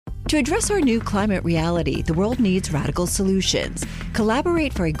To address our new climate reality, the world needs radical solutions.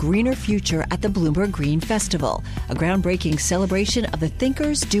 Collaborate for a greener future at the Bloomberg Green Festival, a groundbreaking celebration of the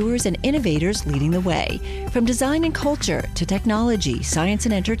thinkers, doers, and innovators leading the way. From design and culture to technology, science,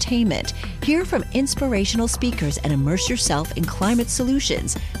 and entertainment, hear from inspirational speakers and immerse yourself in climate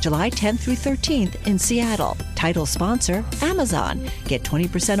solutions. July 10th through 13th in Seattle. Title sponsor, Amazon. Get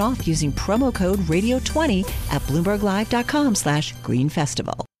 20% off using promo code Radio20 at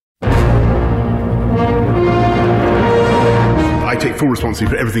BloombergLive.com/greenfestival. I take full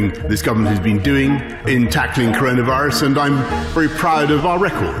responsibility for everything this government has been doing in tackling coronavirus, and I'm very proud of our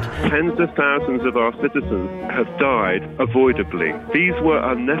record. Tens of thousands of our citizens have died avoidably. These were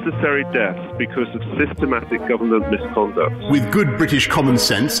unnecessary deaths because of systematic government misconduct. With good British common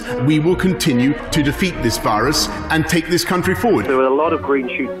sense, we will continue to defeat this virus and take this country forward. There are a lot of green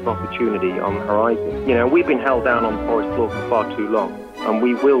shoots of opportunity on the horizon. You know, we've been held down on the forest floor for far too long, and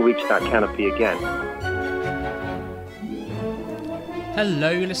we will reach that canopy again.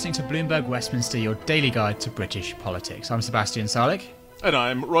 Hello, you're listening to Bloomberg Westminster, your daily guide to British politics. I'm Sebastian Salek. And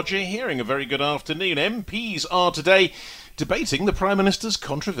I'm Roger Hearing. A very good afternoon. MPs are today debating the Prime Minister's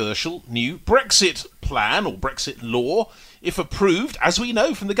controversial new Brexit plan, or Brexit law. If approved, as we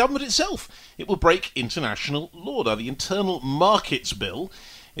know from the government itself, it will break international law. Now, the Internal Markets Bill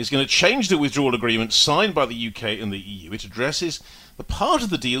is going to change the withdrawal agreement signed by the UK and the EU. It addresses the part of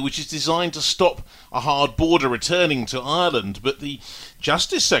the deal which is designed to stop a hard border returning to Ireland. But the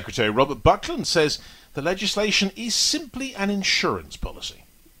Justice Secretary, Robert Buckland, says the legislation is simply an insurance policy.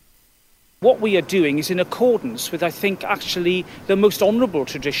 What we are doing is in accordance with, I think, actually the most honourable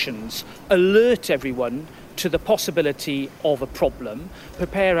traditions. Alert everyone to the possibility of a problem,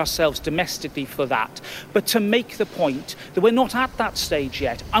 prepare ourselves domestically for that, but to make the point that we're not at that stage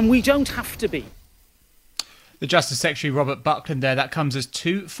yet, and we don't have to be. The Justice Secretary, Robert Buckland, there. That comes as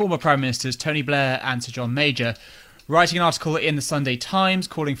two former Prime Ministers, Tony Blair and Sir John Major, writing an article in the Sunday Times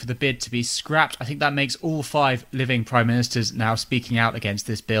calling for the bid to be scrapped. I think that makes all five living Prime Ministers now speaking out against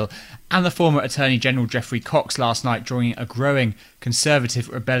this bill. And the former Attorney General Geoffrey Cox last night joining a growing Conservative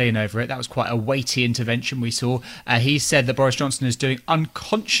rebellion over it. That was quite a weighty intervention we saw. He said that Boris Johnson is doing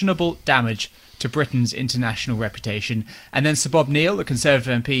unconscionable damage to Britain's international reputation. And then Sir Bob Neill, the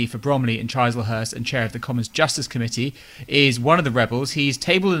Conservative MP for Bromley and Chislehurst and chair of the Commons Justice Committee, is one of the rebels. He's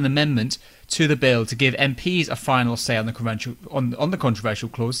tabled an amendment to the bill to give MPs a final say on the controversial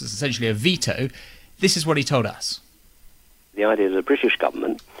clause. It's essentially a veto. This is what he told us. The idea that the British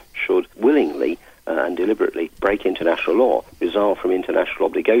government should willingly and deliberately break international law, resolve from international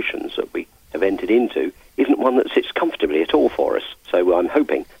obligations that we have entered into, isn't one that sits comfortably at all for us. So I'm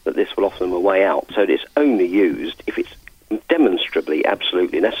hoping that this will offer them a way out, so that it's only used if it's demonstrably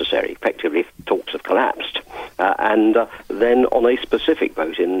absolutely necessary, effectively if talks have collapsed, and then on a specific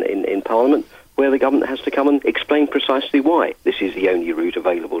vote in Parliament where the government has to come and explain precisely why this is the only route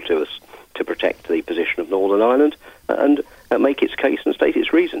available to us to protect the position of Northern Ireland and make its case and state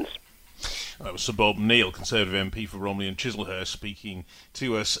its reasons. That was Sir Bob Neill, Conservative MP for Bromley and Chislehurst, speaking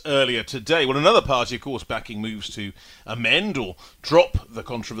to us earlier today. Well, another party, of course, backing moves to amend or drop the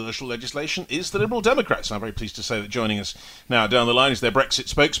controversial legislation is the Liberal Democrats. And I'm very pleased to say that joining us now down the line is their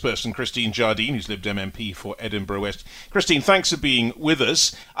Brexit spokesperson, Christine Jardine, who's Lib Dem MP for Edinburgh West. Christine, thanks for being with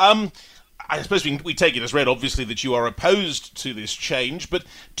us. I suppose we take it as read, obviously, that you are opposed to this change, but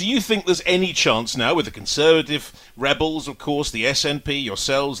do you think there's any chance now, with the Conservative rebels, of course, the SNP,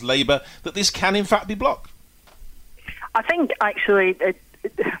 yourselves, Labour, that this can in fact be blocked? I think, actually, the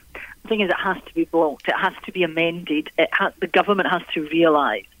thing is it has to be blocked. It has to be amended. The government has to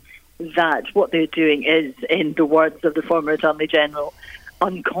realise that what they're doing is, in the words of the former Attorney General,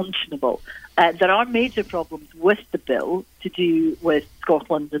 unconscionable. There are major problems with the bill to do with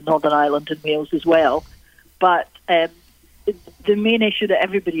Scotland and Northern Ireland and Wales as well. But the main issue that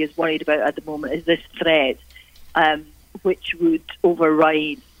everybody is worried about at the moment is this threat, which would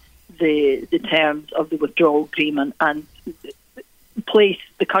override the terms of the withdrawal agreement and place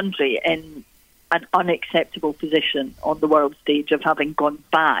the country in an unacceptable position on the world stage of having gone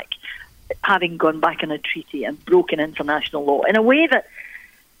back in a treaty and broken international law in a way that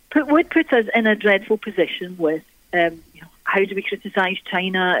would put us in a dreadful position with, how do we criticise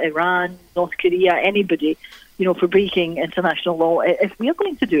China, Iran, North Korea, anybody, for breaking international law if we are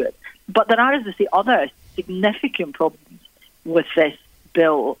going to do it. But there are, as I say, other significant problems with this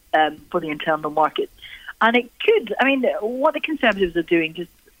bill for the internal market. And it could, what the Conservatives are doing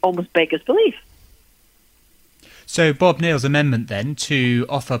just almost beggars belief. So Bob Neill's amendment then to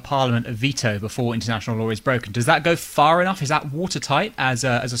offer Parliament a veto before international law is broken, does that go far enough? Is that watertight as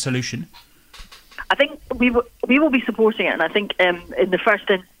a solution? I think we will be supporting it, and I think in the first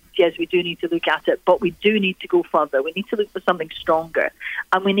instance yes, we do need to look at it, but we do need to go further. We need to look for something stronger,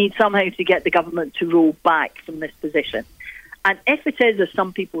 and we need somehow to get the government to roll back from this position. And if it is, as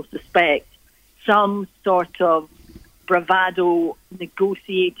some people suspect, some sort of bravado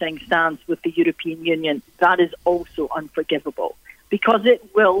negotiating stance with the European Union, that is also unforgivable, because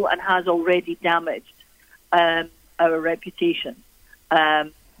it will and has already damaged our reputation,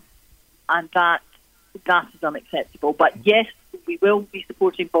 and that is unacceptable. But yes, we will be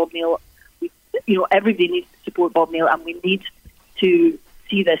supporting Bob Neill. Everybody needs to support Bob Neill, and we need to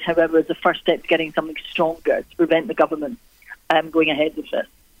see this, however, as the first step to getting something stronger to prevent the government going ahead with this.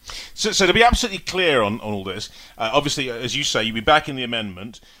 So to be absolutely clear on all this, obviously, as you say, you'll be back in the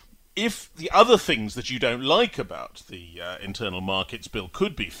amendment. If the other things that you don't like about the internal markets bill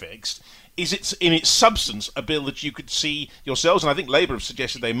could be fixed, is it in its substance a bill that you could see yourselves, and I think Labour have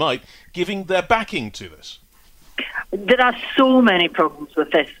suggested they might, giving their backing to this? There are so many problems with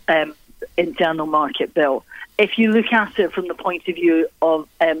this internal market bill. If you look at it from the point of view of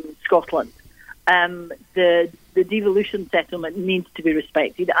Scotland, the devolution settlement needs to be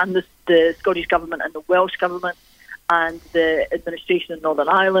respected, and the Scottish Government and the Welsh Government and the administration of Northern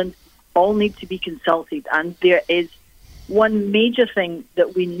Ireland all need to be consulted. And there is one major thing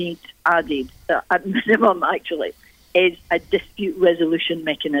that we need added, at minimum actually, is a dispute resolution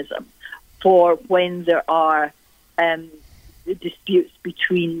mechanism for when there are disputes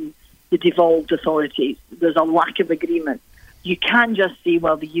between the devolved authorities. There's a lack of agreement. You can't just say,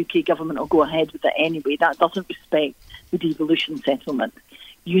 well, the UK government will go ahead with it anyway. That doesn't respect the devolution settlement.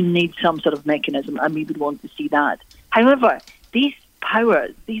 You need some sort of mechanism, and we would want to see that. However, these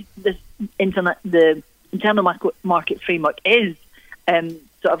powers, the internal market framework is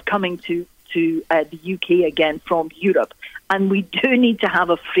sort of coming to the UK again from Europe, and we do need to have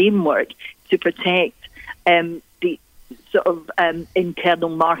a framework to protect the sort of internal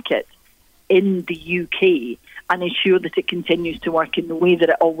market in the UK and ensure that it continues to work in the way that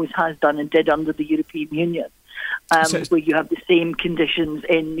it always has done and did under the European Union, where you have the same conditions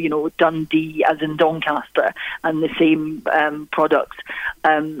in, Dundee as in Doncaster, and the same products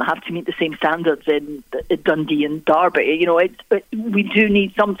have to meet the same standards in Dundee and Derby. We do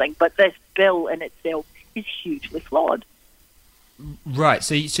need something, but this bill in itself is hugely flawed. Right,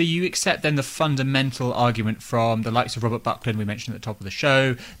 so you accept then the fundamental argument from the likes of Robert Buckland, we mentioned at the top of the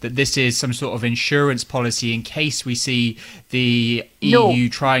show, that this is some sort of insurance policy in case we see the EU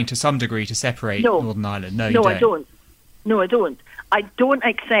trying to some degree to separate Northern Ireland. No, you don't. No, I don't. I don't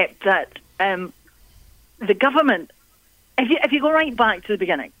accept that the government, if you go right back to the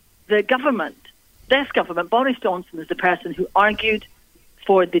beginning, this government, Boris Johnson is the person who argued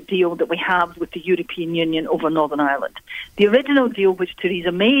for the deal that we have with the European Union over Northern Ireland. The original deal, which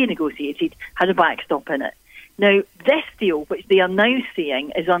Theresa May negotiated, had a backstop in it. Now, this deal, which they are now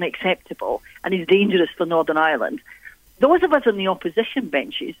saying is unacceptable and is dangerous for Northern Ireland, those of us on the opposition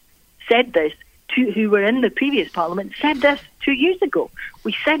benches said this, who were in the previous Parliament, said this 2 years ago.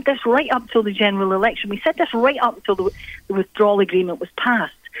 We said this right up till the general election. We said this right up until the withdrawal agreement was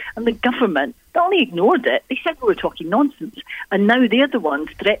passed. And the government not only ignored it, they said we were talking nonsense. And now they're the ones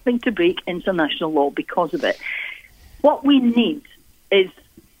threatening to break international law because of it. What we need is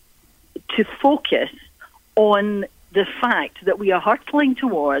to focus on the fact that we are hurtling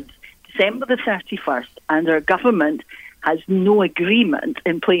towards December the 31st and our government has no agreement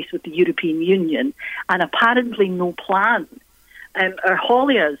in place with the European Union and apparently no plan. Our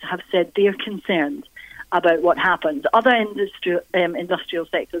hauliers have said they're concerned about what happens. Other industrial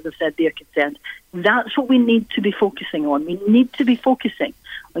sectors have said they're concerned. That's what we need to be focusing on. We need to be focusing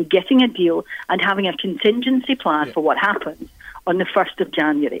on getting a deal and having a contingency plan for what happens on the 1st of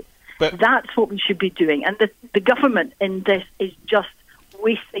January. But that's what we should be doing. And the government in this is just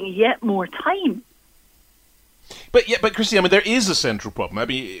wasting yet more time. But Christy, I mean, there is a central problem,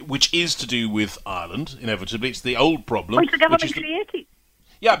 which is to do with Ireland, inevitably. It's the old problem. Which the government created.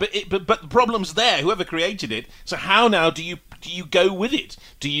 Yeah, but the problem's there. Whoever created it. So how now do you go with it?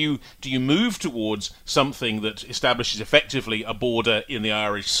 Do you move towards something that establishes effectively a border in the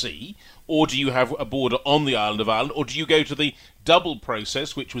Irish Sea, or do you have a border on the island of Ireland, or do you go to the double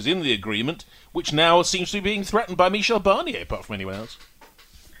process, which was in the agreement, which now seems to be being threatened by Michel Barnier, apart from anyone else?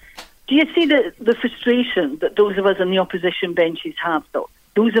 Do you see the frustration that those of us on the opposition benches have, though?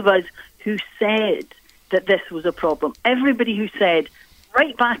 Those of us who said that this was a problem. Everybody who said,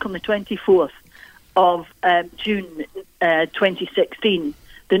 right back on the 24th of June 2016,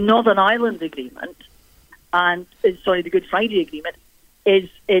 the Northern Ireland Agreement, the Good Friday Agreement, is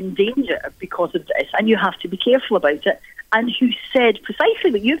in danger because of this, and you have to be careful about it. And who said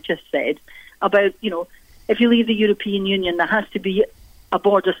precisely what you've just said about, if you leave the European Union, there has to be a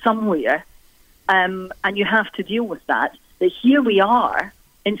border somewhere, and you have to deal with that. That here we are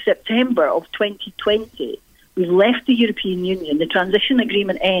in September of 2020. We've left the European Union. The transition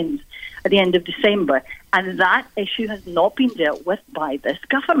agreement ends at the end of December, and that issue has not been dealt with by this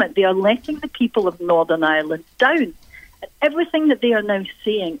government. They are letting the people of Northern Ireland down. And everything that they are now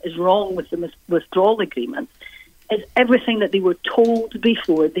saying is wrong with the withdrawal agreement is everything that they were told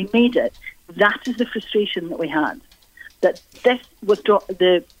before they made it. That is the frustration that we had. That this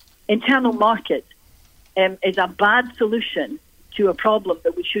the internal market is a bad solution to a problem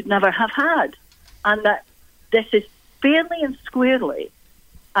that we should never have had, and that this is fairly and squarely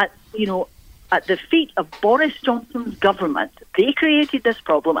at the feet of Boris Johnson's government. They created this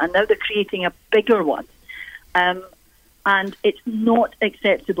problem, and now they're creating a bigger one, and it's not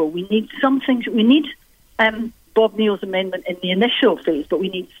acceptable. We need something. We need Bob Neal's amendment in the initial phase, but we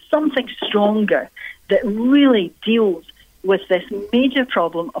need something stronger that really deals with this major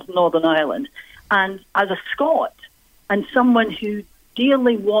problem of Northern Ireland. And as a Scot and someone who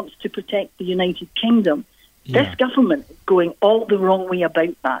dearly wants to protect the United Kingdom, this government is going all the wrong way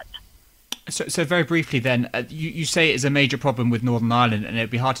about that. So very briefly then, you say it is a major problem with Northern Ireland, and it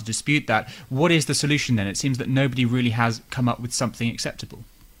would be hard to dispute that. What is the solution then? It seems that nobody really has come up with something acceptable.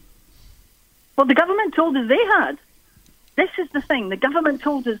 Well, the government told us they had. This is the thing. The government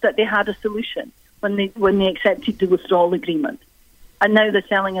told us that they had a solution when they accepted the withdrawal agreement. And now they're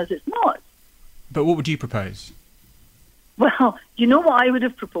telling us it's not. But what would you propose? Well, you know what I would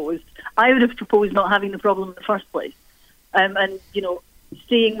have proposed? I would have proposed not having the problem in the first place. And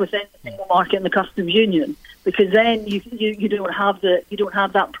staying within the single market and the customs union, because then you don't have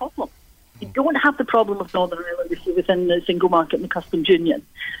that problem. You don't have the problem of Northern Ireland if you're within the single market and the customs union.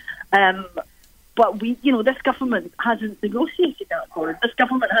 But this government hasn't negotiated that for us. This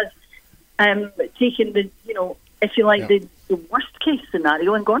government has taken the worst case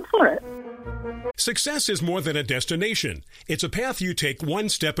scenario and gone for it. Success is more than a destination. It's a path you take one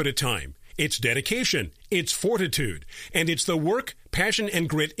step at a time. It's dedication, it's fortitude, and it's the work, passion, and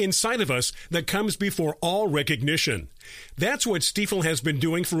grit inside of us that comes before all recognition. That's what Stifel has been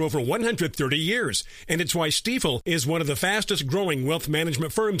doing for over 130 years, and it's why Stifel is one of the fastest growing wealth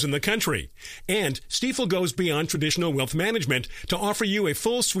management firms in the country. And Stifel goes beyond traditional wealth management to offer you a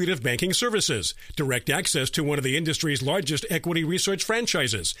full suite of banking services, direct access to one of the industry's largest equity research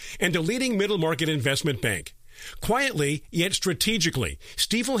franchises, and a leading middle market investment bank. Quietly, yet strategically,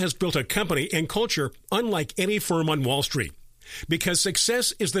 Stifel has built a company and culture unlike any firm on Wall Street. Because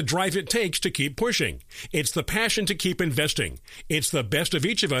success is the drive it takes to keep pushing. It's the passion to keep investing. It's the best of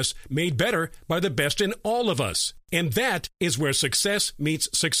each of us made better by the best in all of us. And that is where success meets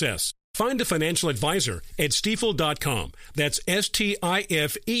success. Find a financial advisor at Stifel.com. That's STIFEL.com.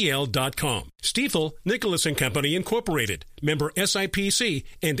 Stifel, Nicholas & Company, Incorporated. Member SIPC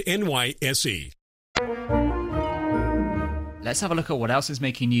and NYSE. Let's have a look at what else is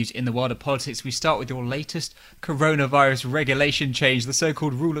making news in the world of politics. We start with your latest coronavirus regulation change, the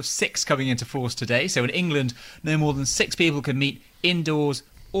so-called Rule of Six coming into force today. So in England, no more than 6 people can meet indoors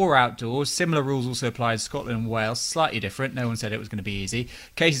or outdoors. Similar rules also apply in Scotland and Wales, slightly different. No one said it was going to be easy.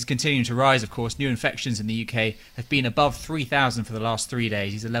 Cases continuing to rise, of course. New infections in the UK have been above 3,000 for the last 3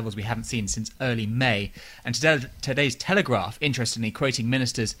 days. These are levels we haven't seen since early May. And today's Telegraph, interestingly, quoting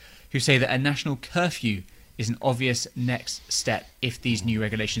ministers who say that a national curfew is an obvious next step if these new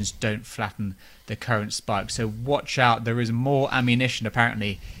regulations don't flatten the current spike. So watch out. There is more ammunition,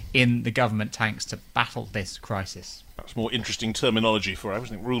 apparently, in the government tanks to battle this crisis. Perhaps more interesting terminology for it. I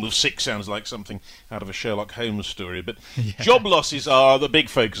think Rule of Six sounds like something out of a Sherlock Holmes story. But job losses are the big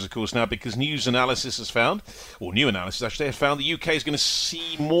focus, of course, now, because new analysis has found the UK is going to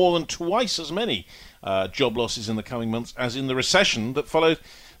see more than twice as many job losses in the coming months as in the recession that followed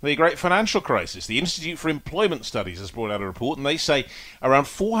the great financial crisis. The Institute for Employment Studies has brought out a report, and they say around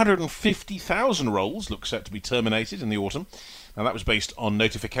 450,000 roles look set to be terminated in the autumn. Now, that was based on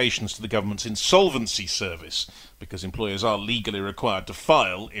notifications to the government's insolvency service, because employers are legally required to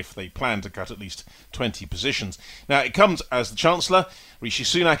file if they plan to cut at least 20 positions. Now, it comes as the Chancellor, Rishi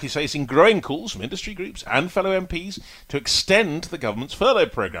Sunak, is facing growing calls from industry groups and fellow MPs to extend the government's furlough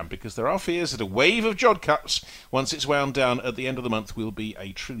programme, because there are fears that a wave of job cuts, once it's wound down at the end of the month, will be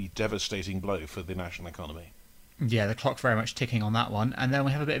a truly devastating blow for the national economy. Yeah, the clock very much ticking on that one. And then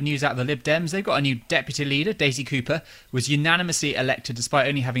we have a bit of news out of the Lib Dems. They've got a new deputy leader. Daisy Cooper was unanimously elected despite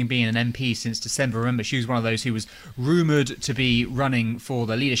only having been an MP since December. Remember, she was one of those who was rumoured to be running for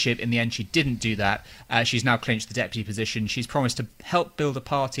the leadership. In the end, she didn't do that. She's now clinched the deputy position. She's promised to help build a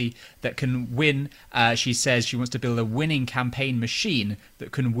party that can win. She says she wants to build a winning campaign machine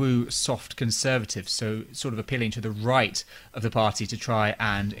that can woo soft Conservatives, so sort of appealing to the right of the party to try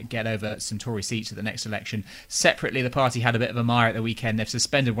and get over some Tory seats at the next election. Separately, the party had a bit of a mire at the weekend. They've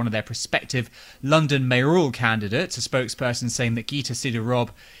suspended one of their prospective London mayoral candidates, a spokesperson saying that Geeta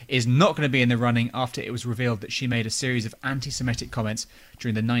Sidhu-Rob is not going to be in the running after it was revealed that she made a series of anti-Semitic comments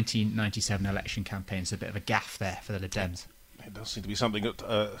during the 1997 election campaign. So a bit of a gaffe there for the Lib Dems. It does seem to be something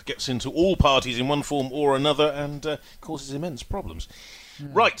that gets into all parties in one form or another and causes immense problems.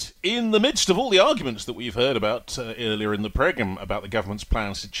 Right, in the midst of all the arguments that we've heard about earlier in the programme about the government's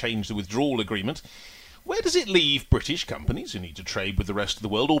plans to change the withdrawal agreement, where does it leave British companies who need to trade with the rest of the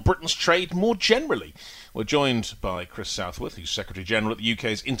world, or Britain's trade more generally? We're joined by Chris Southworth, who's Secretary-General at the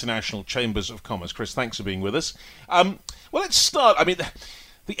UK's International Chambers of Commerce. Chris, thanks for being with us. Well, let's start. I mean,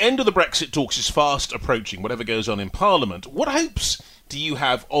 the end of the Brexit talks is fast approaching, whatever goes on in Parliament. What hopes do you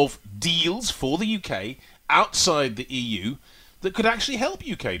have of deals for the UK outside the EU that could actually help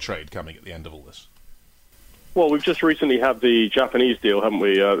UK trade coming at the end of all this? Well, we've just recently had the Japanese deal, haven't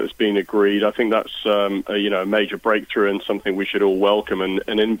we, that's been agreed. I think that's a major breakthrough and something we should all welcome. And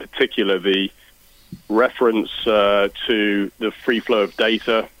in particular, the reference to the free flow of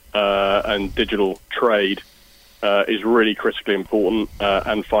data and digital trade is really critically important,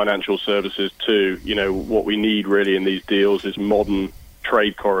 and financial services too. You know, what we need really in these deals is modern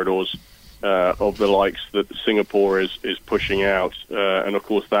trade corridors of the likes that Singapore is pushing out. And of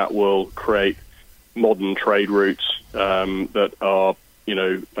course, that will create modern trade routes that are,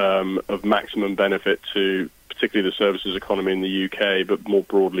 of maximum benefit to particularly the services economy in the UK, but more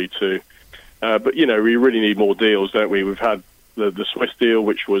broadly too. But we really need more deals, don't we? We've had the Swiss deal,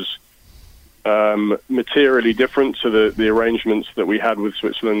 which was materially different to the arrangements that we had with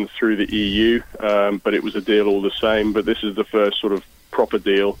Switzerland through the EU, but it was a deal all the same. But this is the first sort of proper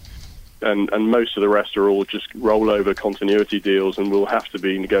deal. And most of the rest are all just rollover continuity deals and will have to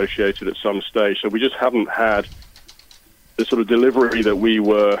be negotiated at some stage. So we just haven't had the sort of delivery that we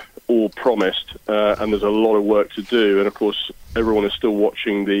were all promised, and there's a lot of work to do. And of course, everyone is still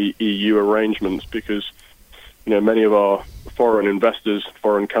watching the EU arrangements because, many of our foreign investors,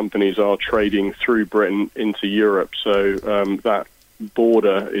 foreign companies are trading through Britain into Europe. So that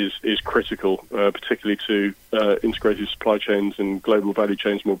border is critical, particularly to integrated supply chains and global value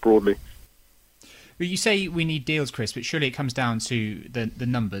chains more broadly. But you say we need deals, Chris, but surely it comes down to the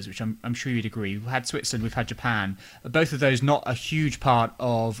numbers, which I'm sure you'd agree. We've had Switzerland, we've had Japan. Both of those not a huge part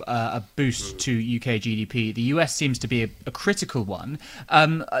of a boost to UK GDP. The US seems to be a critical one.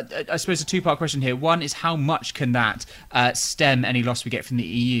 I suppose a two-part question here. One is how much can that stem any loss we get from the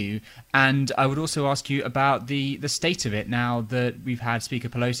EU? And I would also ask you about the state of it now that we've had Speaker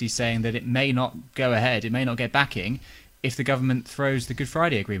Pelosi saying that it may not go ahead, it may not get backing if the government throws the Good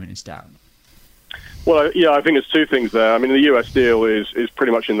Friday Agreement into doubt. Well, yeah, I think there's two things there. I mean, the US deal is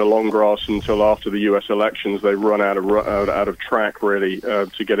pretty much in the long grass until after the US elections. They run out of track, really,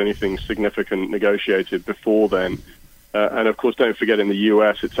 to get anything significant negotiated before then. And, of course, don't forget in the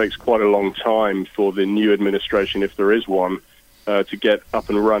US, it takes quite a long time for the new administration, if there is one, to get up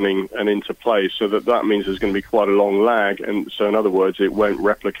and running and into place. So that means there's going to be quite a long lag. And so, in other words, it won't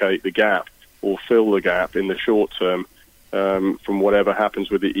replicate the gap or fill the gap in the short term. From whatever happens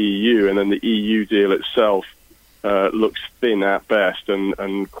with the EU, and then the EU deal itself looks thin at best,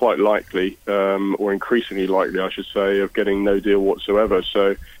 and quite likely, or increasingly likely, I should say, of getting no deal whatsoever.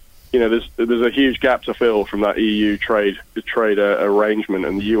 So, there's a huge gap to fill from that EU trade arrangement,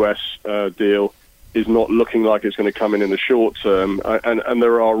 and the US deal is not looking like it's going to come in the short term, and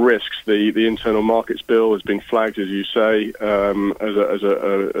there are risks. The internal markets bill has been flagged, as you say, as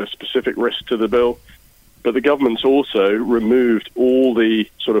a specific risk to the bill. But the government's also removed all the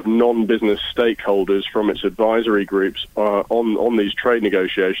sort of non-business stakeholders from its advisory groups on these trade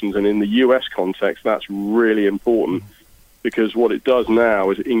negotiations. And in the US context, that's really important because what it does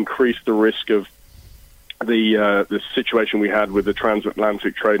now is increase the risk of the situation we had with the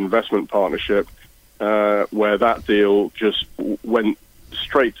Transatlantic Trade Investment Partnership, where that deal just went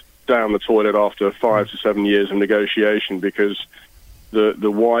straight down the toilet after 5 to 7 years of negotiation because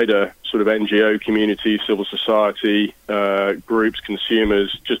the wider sort of NGO community, civil society groups,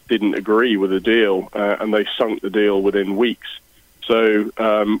 consumers just didn't agree with the deal, and they sunk the deal within weeks. So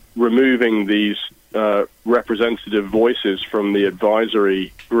removing these representative voices from the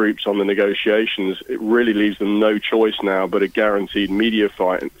advisory groups on the negotiations, it really leaves them no choice now but a guaranteed media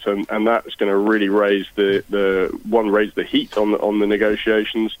fight, and that's going to really raise the heat on the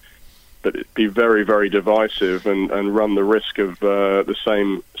negotiations, but it'd be very, very divisive and run the risk of the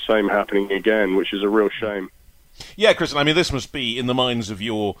same happening again, which is a real shame. Yeah, Chris, I mean, this must be in the minds of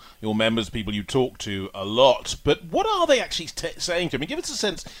your members, people you talk to a lot, but what are they actually saying to you? I mean, give us a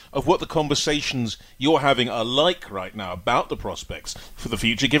sense of what the conversations you're having are like right now about the prospects for the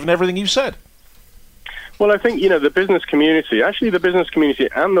future, given everything you've said. Well, I think, the business community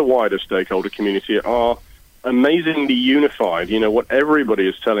and the wider stakeholder community are amazingly unified. What everybody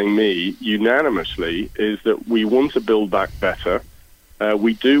is telling me unanimously is that we want to build back better.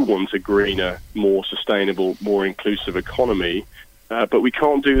 We do want a greener, more sustainable, more inclusive economy, but we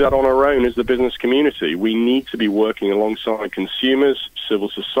can't do that on our own as the business community. We need to be working alongside consumers, civil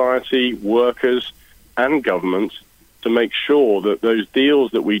society, workers, and government to make sure that those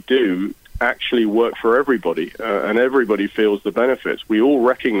deals that we do actually work for everybody, and everybody feels the benefits. We all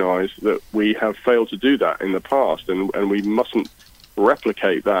recognize that we have failed to do that in the past, and we mustn't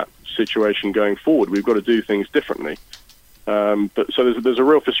replicate that situation going forward. We've got to do things differently. But so there's a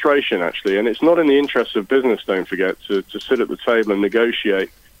real frustration, actually, and it's not in the interest of business, don't forget, to sit at the table and negotiate,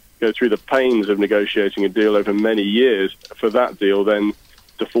 go through the pains of negotiating a deal over many years, for that deal then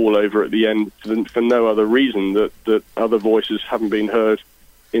to fall over at the end for no other reason that other voices haven't been heard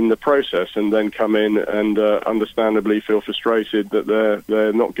in the process, and then come in and understandably feel frustrated that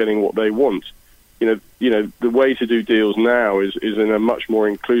they're not getting what they want. The way to do deals now is in a much more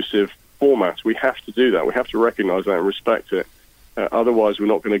inclusive format. We have to do that. We have to recognise that and respect it. Otherwise, we're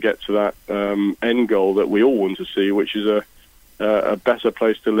not going to get to that end goal that we all want to see, which is a better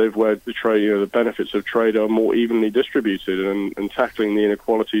place to live, where the trade, the benefits of trade are more evenly distributed, and tackling the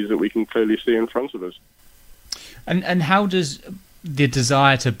inequalities that we can clearly see in front of us. And how does the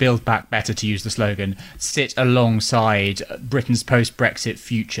desire to build back better, to use the slogan, sit alongside Britain's post-Brexit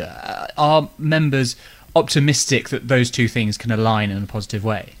future? Are members optimistic that those two things can align in a positive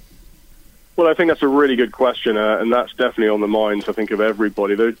way? Well, I think that's a really good question, and that's definitely on the minds, I think, of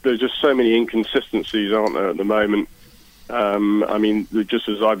everybody. There's just so many inconsistencies, aren't there, at the moment? I mean, just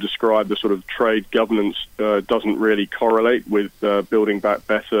as I've described, the sort of trade governance doesn't really correlate with building back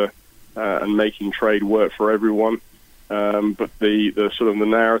better and making trade work for everyone. But the sort of the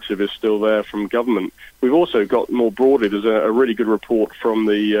narrative is still there from government. We've also got, more broadly, there's a really good report from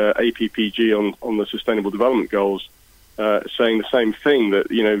the APPG on the Sustainable Development Goals, saying the same thing, that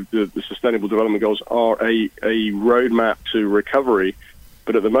the Sustainable Development Goals are a roadmap to recovery,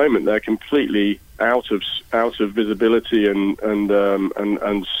 but at the moment they're completely out of visibility and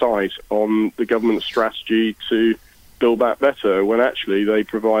sight on the government's strategy to build back better, when actually they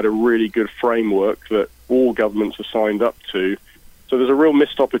provide a really good framework that all governments are signed up to. So there's a real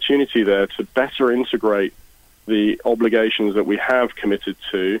missed opportunity there to better integrate the obligations that we have committed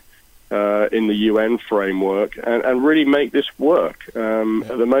to in the UN framework, and really make this work. At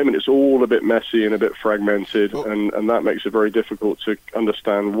the moment, it's all a bit messy and a bit fragmented, and that makes it very difficult to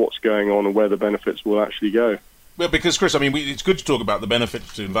understand what's going on and where the benefits will actually go. Well, because, Chris, I mean, it's good to talk about the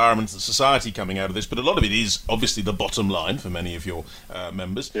benefits to environment and society coming out of this, but a lot of it is obviously the bottom line for many of your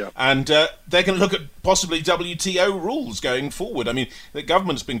members. Yeah. And they're going to look at possibly WTO rules going forward. I mean, the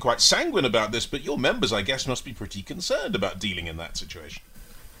government's been quite sanguine about this, but your members, I guess, must be pretty concerned about dealing in that situation.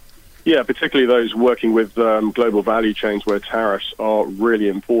 Yeah, particularly those working with global value chains where tariffs are really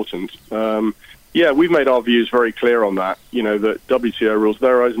important. Yeah, we've made our views very clear on that. That WTO rules,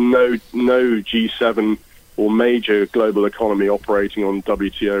 there is no G7 or major global economy operating on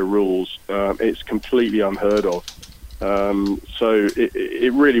WTO rules. It's completely unheard of. So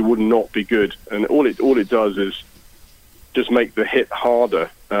it really would not be good. And all it does is just make the hit harder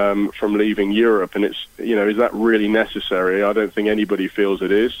from leaving Europe. And it's, is that really necessary? I don't think anybody feels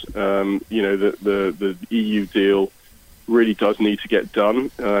it is. The EU deal really does need to get done.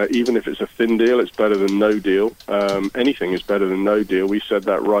 Even if it's a thin deal, it's better than no deal. Anything is better than no deal. We said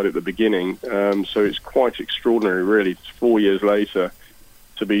that right at the beginning. So it's quite extraordinary, really, 4 years later,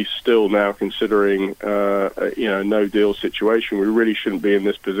 to be still now considering a no deal situation. We really shouldn't be in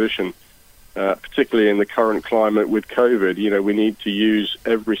this position, particularly in the current climate with COVID. We need to use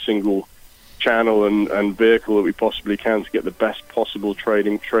every single channel and vehicle that we possibly can to get the best possible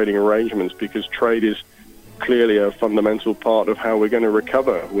trading arrangements, because trade is clearly a fundamental part of how we're going to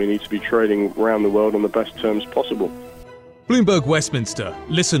recover. We need to be trading around the world on the best terms possible. Bloomberg Westminster.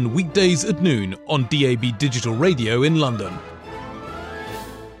 Listen weekdays at noon on DAB Digital Radio in London.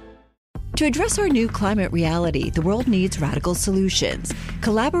 To address our new climate reality, the world needs radical solutions.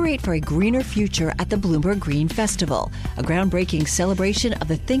 Collaborate for a greener future at the Bloomberg Green Festival, a groundbreaking celebration of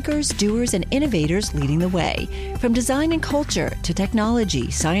the thinkers, doers, and innovators leading the way. From design and culture to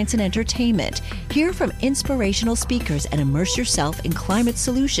technology, science, and entertainment, hear from inspirational speakers and immerse yourself in climate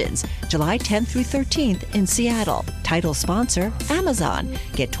solutions, July 10th through 13th in Seattle. Title sponsor, Amazon.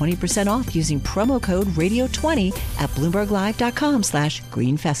 Get 20% off using promo code RADIO20 at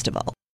BloombergLive.com/Green Festival.